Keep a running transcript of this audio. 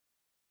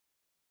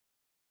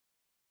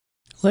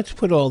Let's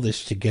put all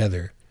this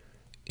together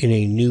in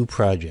a new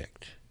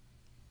project.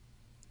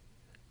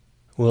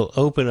 We'll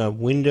open up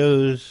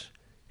Windows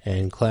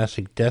and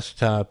Classic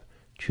Desktop,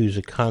 choose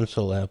a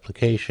console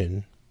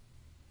application,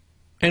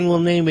 and we'll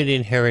name it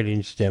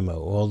Inheritance Demo,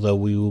 although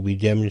we will be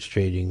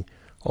demonstrating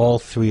all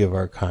three of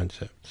our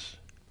concepts.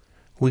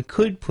 We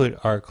could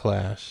put our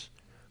class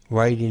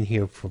right in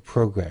here for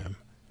program,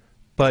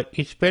 but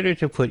it's better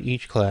to put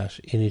each class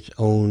in its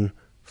own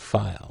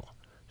file.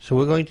 So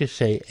we're going to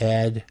say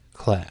add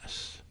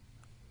class.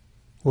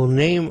 We'll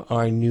name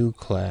our new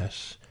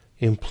class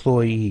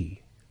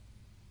employee.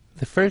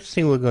 The first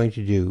thing we're going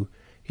to do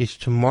is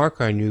to mark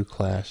our new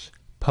class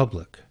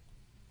public.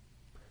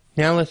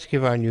 Now let's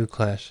give our new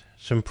class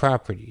some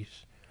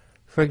properties.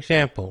 For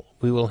example,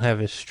 we will have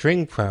a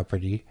string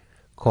property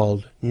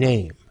called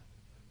name.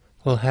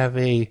 We'll have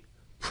a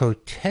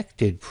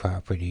protected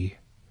property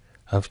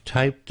of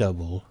type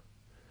double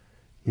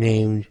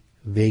named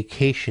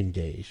vacation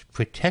days.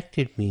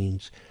 Protected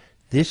means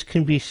this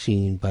can be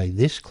seen by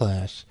this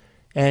class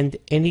and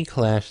any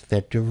class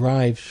that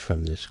derives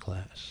from this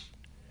class.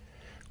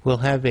 We'll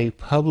have a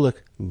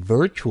public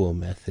virtual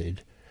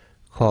method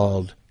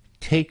called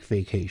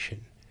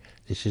takeVacation.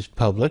 This is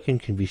public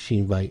and can be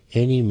seen by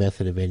any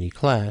method of any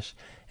class,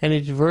 and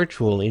it's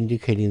virtual,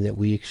 indicating that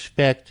we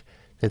expect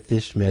that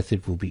this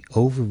method will be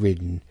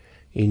overridden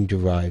in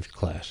derived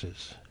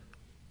classes.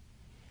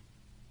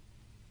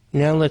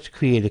 Now let's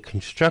create a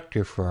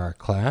constructor for our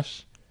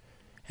class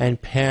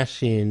and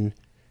pass in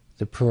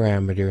the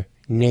parameter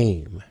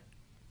name.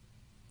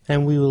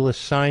 And we will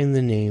assign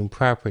the name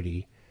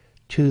property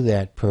to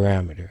that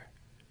parameter.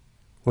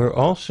 We're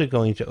also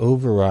going to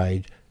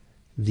override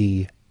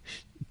the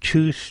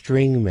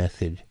toString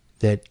method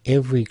that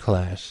every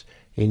class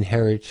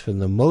inherits from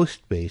the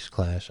most base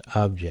class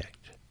object.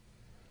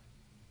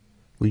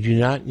 We do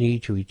not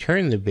need to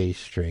return the base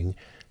string.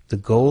 The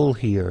goal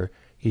here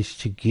is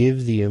to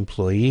give the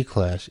employee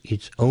class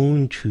its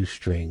own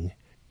toString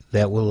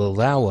that will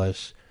allow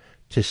us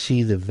to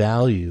see the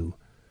value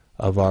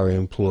of our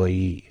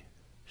employee.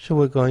 So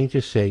we're going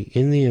to say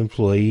in the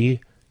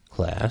employee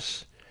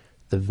class,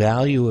 the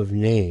value of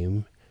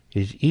name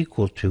is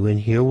equal to,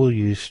 and here we'll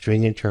use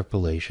string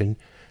interpolation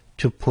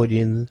to put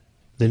in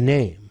the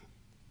name.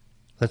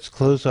 Let's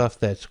close off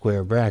that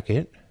square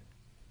bracket,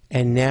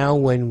 and now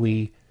when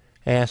we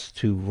ask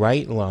to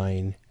write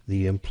line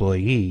the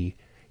employee,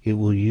 it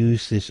will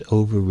use this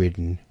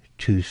overridden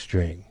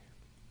toString.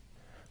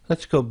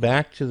 Let's go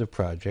back to the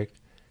project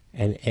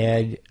and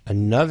add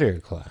another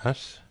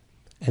class,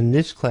 and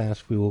this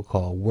class we will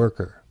call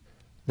worker.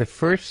 The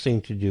first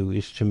thing to do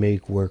is to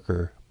make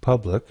worker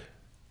public,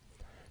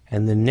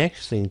 and the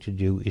next thing to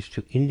do is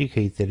to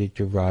indicate that it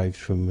derives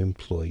from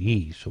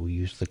employee. So we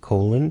use the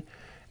colon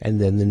and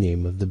then the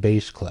name of the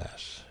base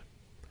class.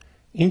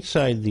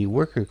 Inside the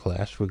worker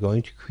class, we're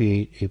going to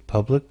create a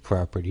public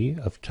property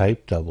of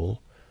type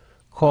double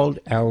called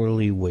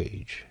hourly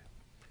wage.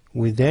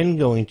 We're then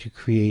going to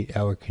create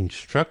our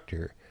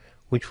constructor,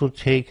 which will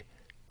take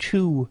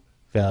two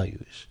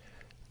values,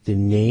 the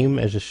name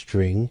as a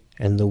string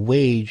and the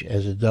wage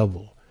as a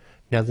double.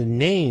 Now the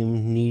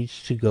name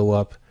needs to go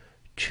up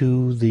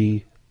to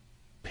the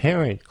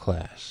parent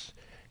class,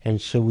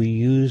 and so we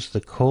use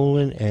the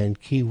colon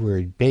and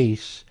keyword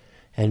base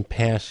and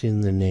pass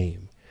in the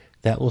name.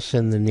 That will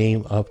send the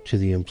name up to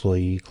the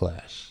employee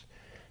class.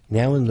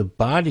 Now in the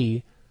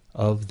body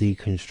of the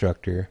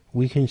constructor,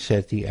 we can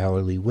set the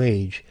hourly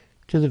wage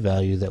to the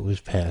value that was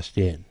passed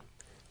in.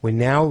 We're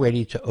now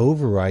ready to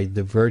override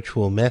the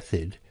virtual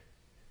method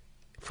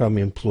from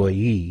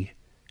employee,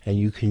 and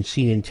you can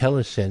see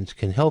IntelliSense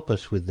can help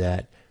us with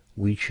that.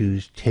 We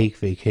choose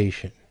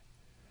takeVacation.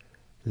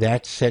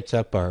 That sets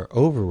up our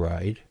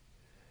override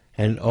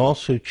and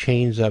also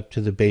chains up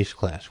to the base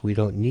class. We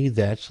don't need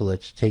that, so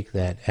let's take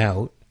that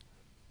out.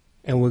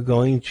 And we're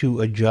going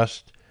to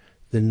adjust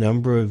the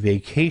number of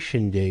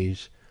vacation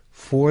days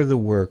for the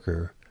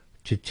worker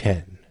to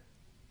 10.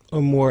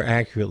 Or more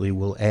accurately,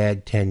 we'll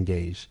add 10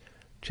 days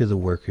to the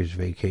worker's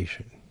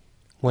vacation.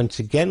 Once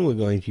again, we're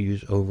going to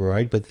use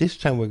override, but this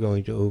time we're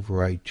going to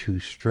override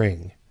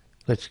toString.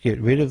 Let's get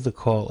rid of the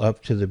call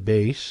up to the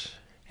base,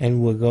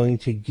 and we're going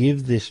to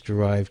give this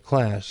derived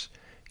class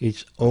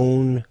its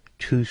own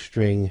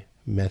toString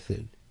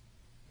method.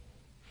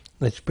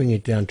 Let's bring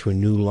it down to a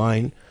new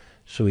line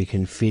so we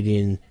can fit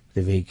in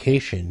the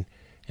vacation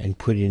and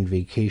put in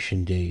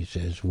vacation days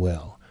as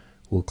well.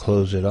 We'll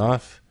close it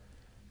off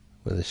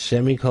with a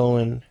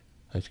semicolon.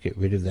 Let's get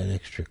rid of that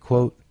extra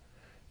quote,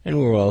 and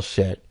we're all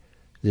set.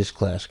 This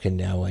class can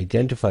now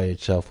identify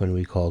itself when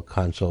we call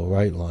console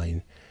write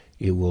line.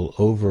 It will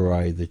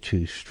override the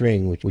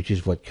toString, which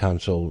is what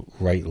console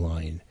write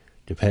line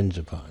depends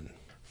upon.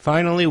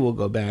 Finally, we'll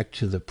go back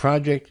to the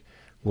project.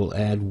 We'll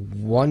add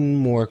one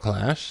more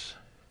class,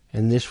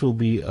 and this will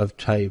be of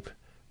type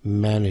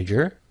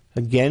manager.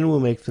 Again, we'll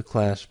make the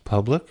class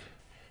public,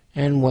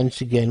 and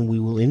once again we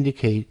will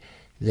indicate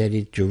that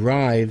it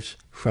derives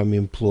from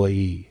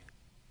employee.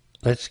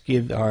 Let's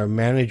give our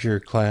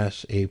manager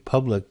class a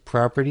public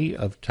property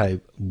of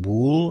type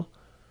bool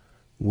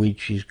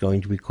which is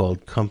going to be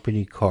called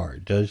company car.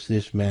 Does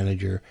this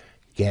manager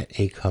get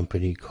a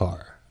company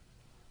car?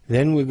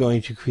 Then we're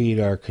going to create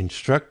our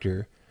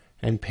constructor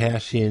and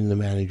pass in the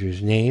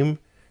manager's name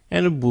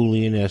and a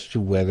Boolean as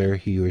to whether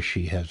he or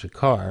she has a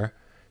car,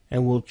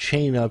 and we'll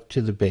chain up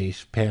to the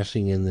base,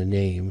 passing in the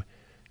name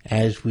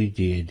as we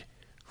did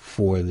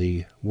for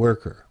the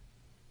worker.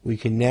 We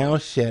can now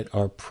set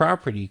our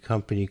property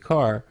company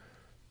car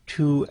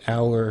to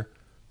our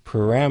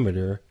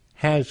parameter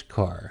has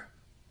car.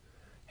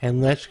 And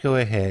let's go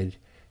ahead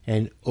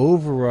and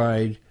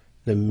override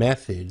the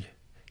method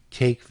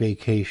take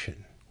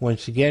vacation.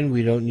 Once again,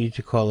 we don't need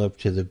to call up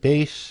to the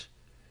base.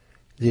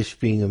 This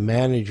being a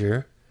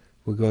manager,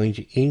 we're going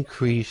to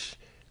increase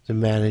the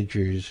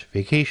manager's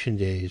vacation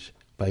days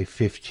by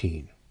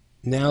 15.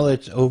 Now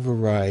let's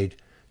override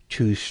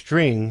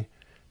toString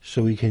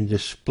so we can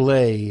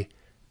display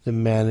the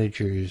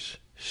manager's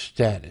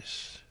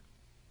status.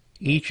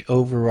 Each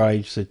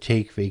overrides the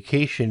take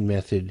vacation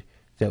method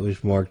that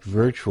was marked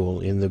virtual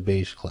in the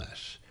base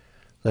class.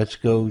 Let's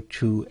go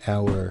to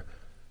our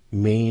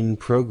main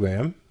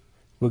program.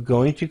 We're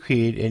going to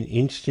create an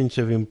instance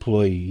of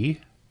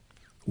employee.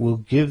 We'll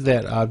give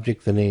that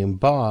object the name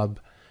Bob,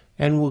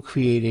 and we'll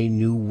create a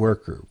new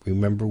worker.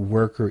 Remember,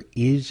 worker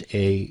is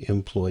a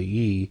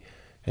employee,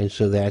 and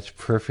so that's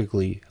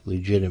perfectly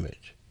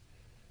legitimate.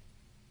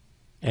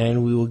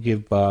 And we will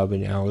give Bob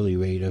an hourly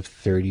rate of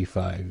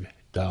 $35.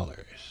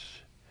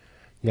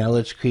 Now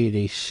let's create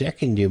a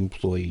second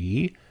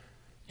employee,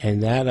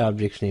 and that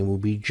object's name will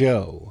be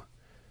Joe.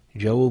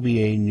 Joe will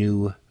be a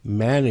new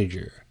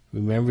manager.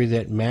 Remember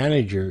that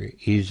manager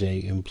is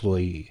a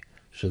employee,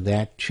 so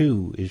that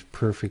too is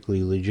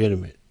perfectly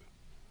legitimate.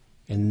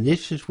 And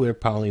this is where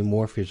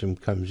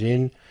polymorphism comes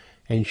in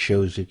and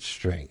shows its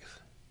strength.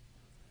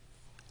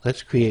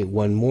 Let's create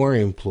one more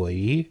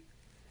employee.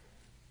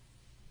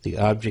 The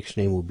object's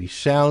name will be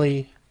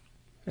Sally,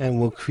 and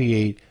we'll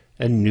create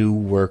a new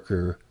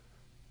worker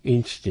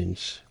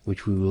instance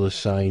which we will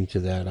assign to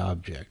that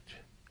object.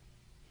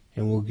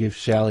 And we'll give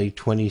Sally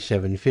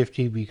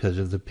 $27.50 because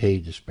of the pay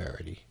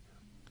disparity.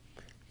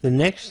 The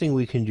next thing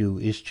we can do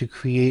is to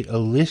create a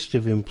list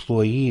of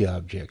employee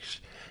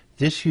objects.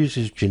 This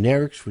uses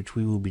generics, which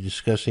we will be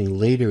discussing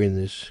later in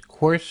this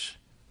course,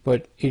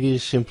 but it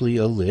is simply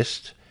a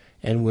list,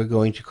 and we're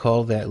going to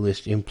call that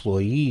list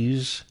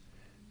employees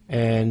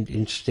and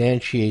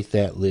instantiate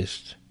that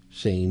list,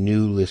 saying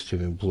new list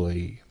of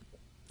employee.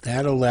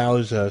 That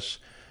allows us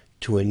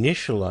to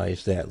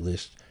initialize that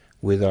list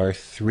with our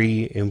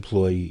 3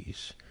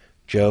 employees,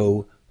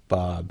 Joe,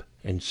 Bob,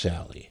 and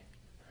Sally.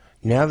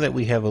 Now that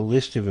we have a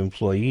list of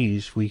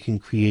employees, we can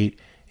create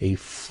a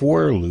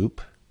for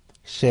loop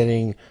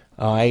setting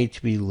I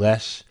to be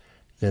less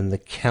than the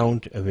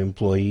count of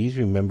employees.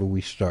 Remember,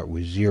 we start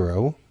with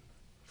 0.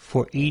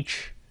 For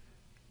each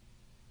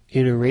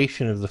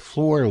iteration of the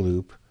for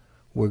loop,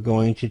 we're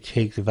going to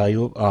take the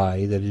value of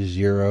I, that is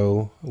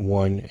 0,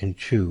 1, and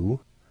 2,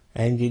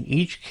 and in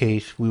each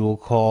case we will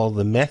call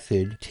the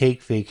method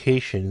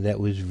takeVacation that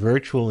was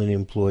virtual in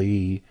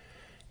employee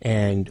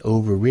and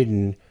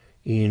overridden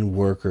in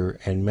worker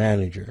and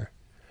manager.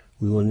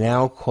 We will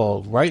now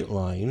call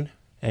WriteLine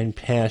and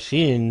pass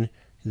in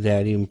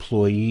that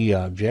employee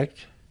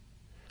object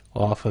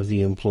off of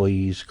the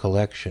employees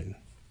collection.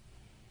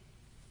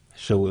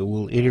 So it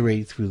will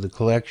iterate through the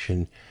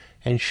collection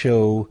and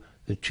show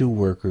the 2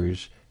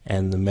 workers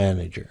and the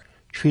manager,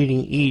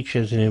 treating each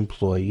as an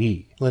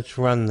employee. Let's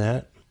run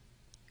that.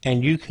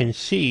 And you can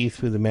see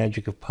through the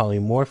magic of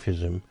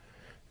polymorphism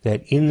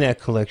that in that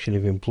collection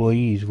of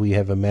employees we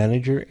have a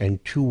manager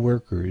and 2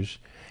 workers,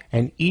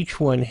 and each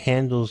one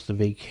handles the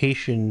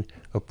vacation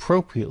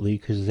appropriately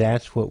because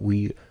that's what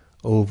we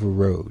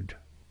overrode.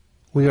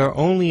 We are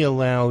only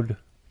allowed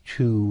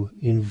to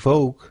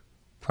invoke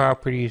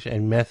properties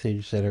and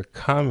methods that are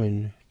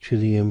common to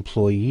the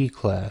employee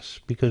class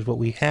because what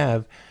we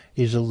have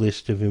is a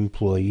list of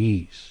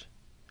employees.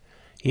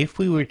 If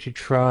we were to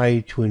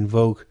try to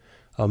invoke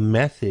a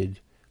method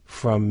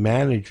from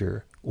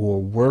manager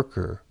or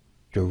worker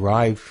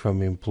derived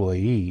from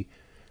employee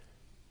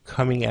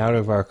coming out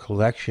of our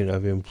collection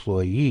of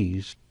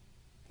employees,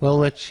 well,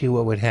 let's see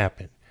what would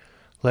happen.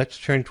 Let's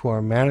turn to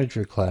our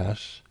manager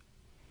class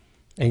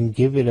and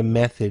give it a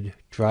method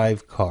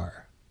drive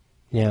car.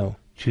 Now,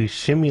 to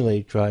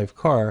simulate drive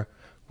car,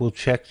 we'll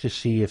check to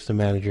see if the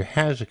manager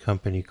has a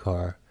company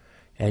car,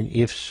 and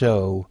if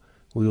so,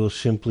 we will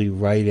simply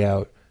write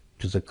out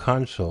to the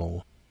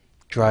console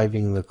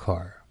driving the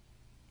car.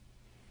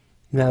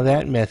 Now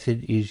that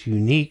method is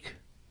unique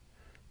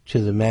to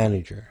the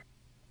manager.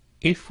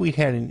 If we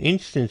had an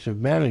instance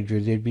of manager,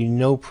 there'd be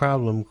no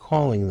problem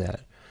calling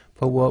that.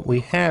 But what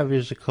we have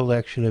is a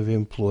collection of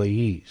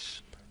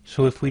employees.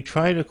 So if we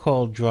try to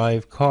call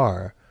drive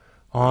car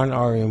on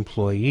our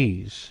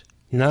employees,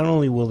 not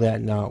only will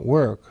that not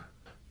work,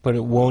 but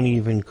it won't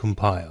even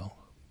compile.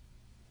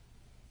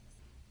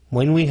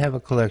 When we have a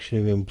collection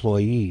of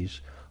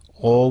employees,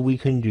 all we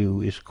can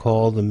do is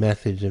call the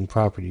methods and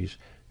properties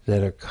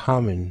that are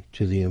common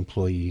to the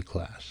employee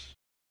class.